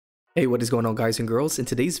Hey, what is going on, guys and girls? In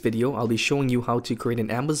today's video, I'll be showing you how to create an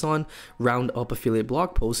Amazon roundup affiliate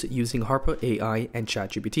blog post using Harpa AI and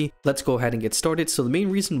ChatGPT. Let's go ahead and get started. So the main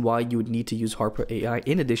reason why you would need to use Harpa AI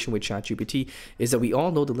in addition with ChatGPT is that we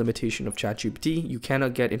all know the limitation of ChatGPT. You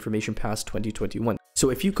cannot get information past 2021. So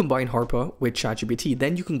if you combine Harpa with ChatGPT,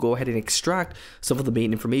 then you can go ahead and extract some of the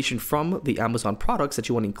main information from the Amazon products that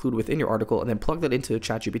you want to include within your article and then plug that into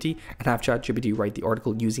ChatGPT and have ChatGPT write the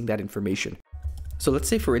article using that information. So let's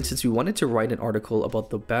say, for instance, we wanted to write an article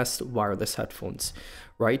about the best wireless headphones,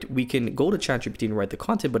 right? We can go to ChatGPT and write the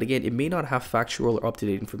content, but again, it may not have factual or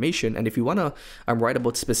up-to-date information. And if you want to write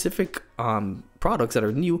about specific products that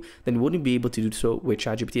are new, then we wouldn't be able to do so with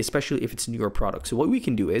ChatGPT, especially if it's a newer product. So what we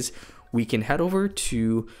can do is we can head over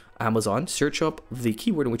to Amazon, search up the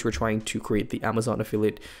keyword in which we're trying to create the Amazon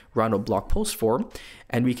affiliate roundup blog post for,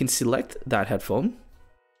 and we can select that headphone.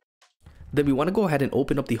 Then we want to go ahead and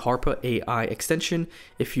open up the Harpa AI extension.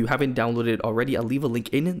 If you haven't downloaded it already, I'll leave a link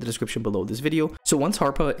in the description below this video. So once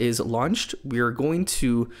Harpa is launched, we are going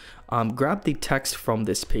to grab the text from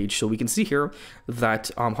this page. So we can see here that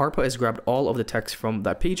Harpa has grabbed all of the text from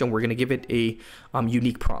that page, and we're going to give it a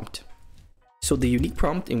unique prompt. So the unique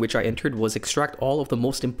prompt in which I entered was extract all of the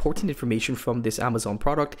most important information from this Amazon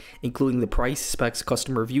product, including the price, specs,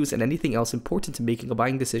 customer reviews, and anything else important to making a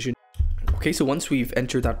buying decision. Okay, so once we've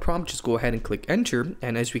entered that prompt, just go ahead and click enter.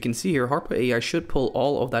 And as we can see here, Harpa AI should pull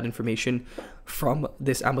all of that information from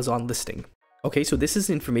this Amazon listing. Okay, so this is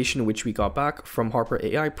the information which we got back from Harpa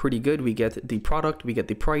AI. Pretty good. We get the product, we get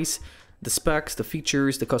the price, the specs, the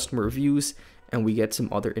features, the customer reviews, and we get some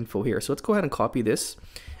other info here. So let's go ahead and copy this.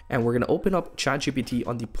 And we're going to open up ChatGPT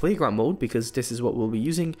on the playground mode because this is what we'll be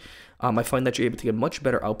using. I find that you're able to get much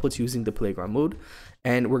better outputs using the playground mode.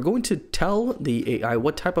 And we're going to tell the AI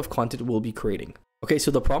what type of content we'll be creating. Okay,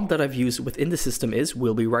 so the prompt that I've used within the system is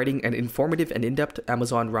we'll be writing an informative and in-depth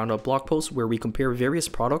Amazon roundup blog post where we compare various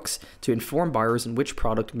products to inform buyers on which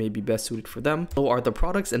product may be best suited for them. Below are the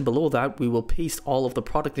products, and below that we will paste all of the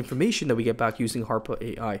product information that we get back using Harpa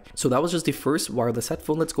AI. So that was just the first wireless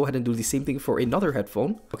headphone. Let's go ahead and do the same thing for another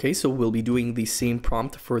headphone. Okay, so we'll be doing the same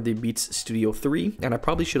prompt for the Beats Studio 3, and I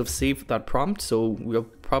probably should have saved that prompt, so we'll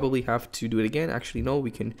probably have to do it again. Actually, no,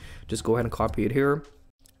 we can just go ahead and copy it here.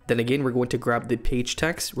 Then again, we're going to grab the page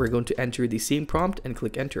text. We're going to enter the same prompt and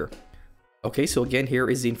click enter. Okay, so again, here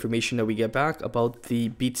is the information that we get back about the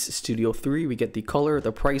Beats Studio 3. We get the color,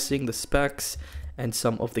 the pricing, the specs, and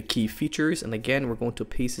some of the key features. And again, we're going to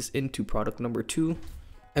paste this into product number 2.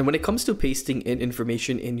 And when it comes to pasting in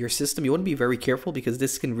information in your system, you want to be very careful because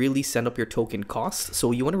this can really send up your token costs.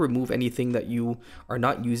 So you want to remove anything that you are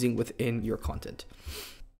not using within your content.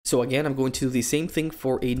 So again, I'm going to do the same thing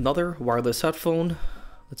for another wireless headphone.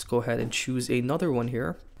 Let's go ahead and choose another one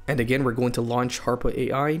here. And again, we're going to launch Harpa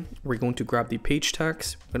AI. We're going to grab the page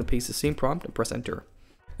text. I'm going to paste the same prompt and press enter.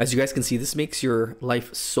 As you guys can see, this makes your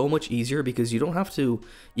life so much easier because you don't have to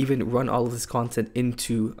even run all of this content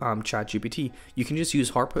into ChatGPT. You can just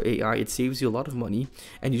use Harpa AI. It saves you a lot of money,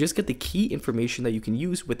 and you just get the key information that you can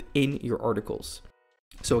use within your articles.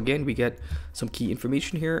 So again, we get some key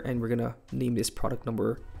information here, and we're going to name this product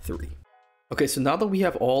number 3. Okay, so now that we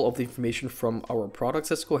have all of the information from our products,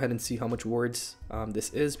 let's go ahead and see how much words this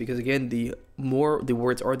is, because again, the more the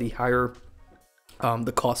words are, the higher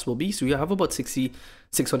the cost will be. So we have about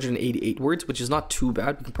 688 words, which is not too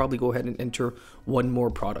bad. We can probably go ahead and enter one more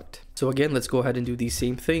product. So again, let's go ahead and do the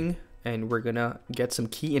same thing, and we're gonna get some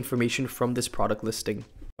key information from this product listing.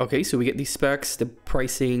 Okay, so we get the specs, the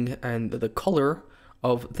pricing, and the color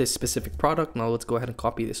of this specific product. Now let's go ahead and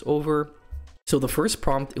copy this over. So the first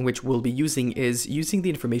prompt in which we'll be using is using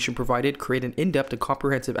the information provided, create an in-depth and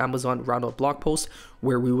comprehensive Amazon roundup blog post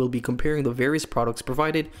where we will be comparing the various products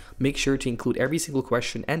provided. Make sure to include every single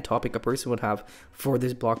question and topic a person would have for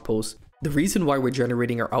this blog post. The reason why we're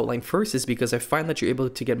generating our outline first is because I find that you're able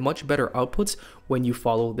to get much better outputs when you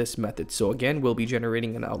follow this method. So again, we'll be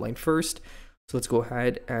generating an outline first. So let's go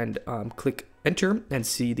ahead and click enter and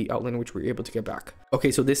see the outline which we're able to get back.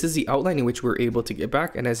 Okay, so this is the outline in which we're able to get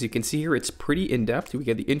back. And as you can see here, it's pretty in-depth. We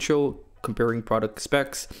get the intro, comparing product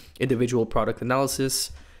specs, individual product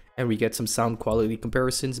analysis, and we get some sound quality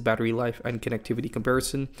comparisons, battery life and connectivity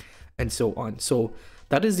comparison, and so on. So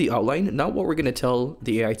that is the outline. Now what we're going to tell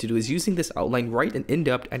the AI to do is using this outline, write an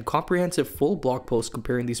in-depth and comprehensive full blog post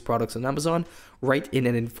comparing these products on Amazon. Write in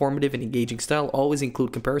an informative and engaging style. Always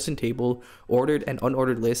include comparison table, ordered and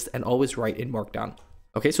unordered list, and always write in Markdown.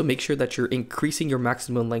 Okay, so make sure that you're increasing your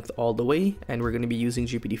maximum length all the way, and we're going to be using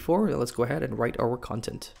GPT-4. Now let's go ahead and write our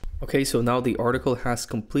content. Okay, so now the article has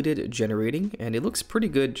completed generating, and it looks pretty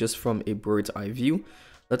good just from a bird's eye view.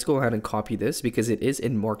 Let's go ahead and copy this because it is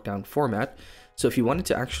in Markdown format. So if you wanted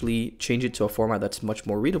to actually change it to a format that's much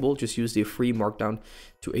more readable, just use the free Markdown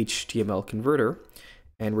to HTML converter.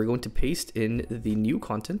 And we're going to paste in the new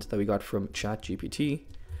content that we got from ChatGPT.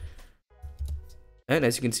 And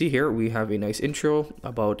as you can see here, we have a nice intro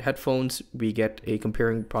about headphones. We get a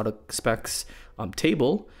comparing product specs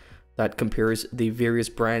table that compares the various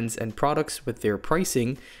brands and products with their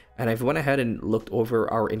pricing. And I've went ahead and looked over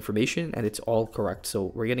our information and it's all correct.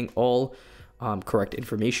 So we're getting all correct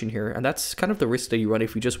information here. And that's kind of the risk that you run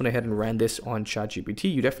if you just went ahead and ran this on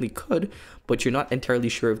ChatGPT. You definitely could, but you're not entirely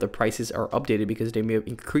sure if the prices are updated because they may have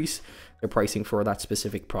increased the pricing for that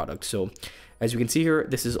specific product. So as you can see here,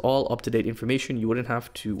 this is all up-to-date information. You wouldn't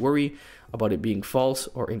have to worry about it being false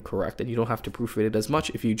or incorrect, and you don't have to proofread it as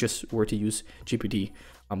much if you just were to use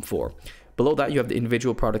GPT-4. Below that, you have the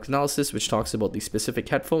individual product analysis, which talks about the specific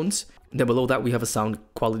headphones. And then below that, we have a sound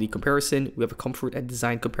quality comparison. We have a comfort and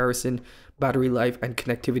design comparison, battery life and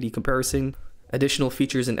connectivity comparison, additional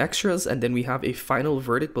features and extras. And then we have a final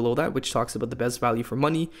verdict below that, which talks about the best value for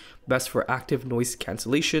money, best for active noise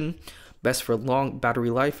cancellation, best for long battery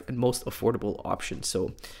life, and most affordable option.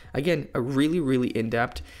 So again, a really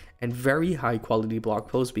in-depth and very high quality blog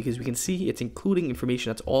post because we can see it's including information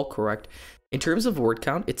that's all correct. In terms of word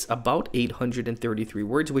count, it's about 833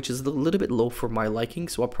 words, which is a little bit low for my liking.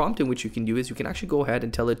 So a prompt in which you can do is you can actually go ahead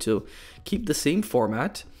and tell it to keep the same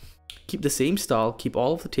format, keep the same style, keep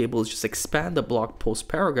all of the tables, just expand the blog post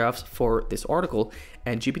paragraphs for this article,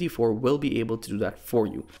 and GPT-4 will be able to do that for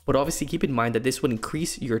you. But obviously keep in mind that this would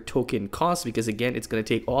increase your token cost because again, it's going to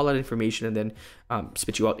take all that information and then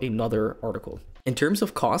spit you out another article. In terms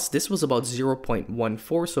of cost, this was about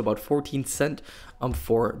 0.14, so about 14 cents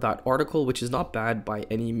for that article, which is not bad by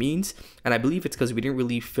any means. And I believe it's because we didn't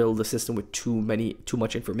really fill the system with too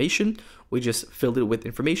much information. We just filled it with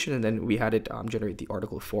information and then we had it generate the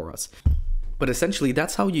article for us. But essentially,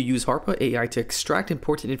 that's how you use Harpa AI to extract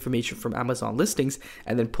important information from Amazon listings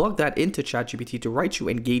and then plug that into ChatGPT to write you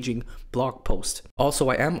engaging blog posts. Also,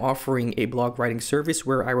 I am offering a blog writing service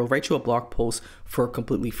where I will write you a blog post for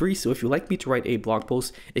completely free. So if you like me to write a blog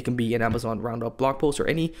post, it can be an Amazon Roundup blog post or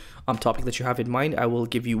any topic that you have in mind. I will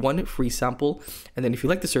give you one free sample. And then if you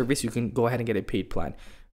like the service, you can go ahead and get a paid plan.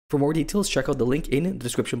 For more details, check out the link in the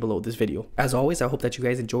description below this video. As always, I hope that you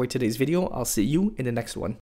guys enjoyed today's video. I'll see you in the next one.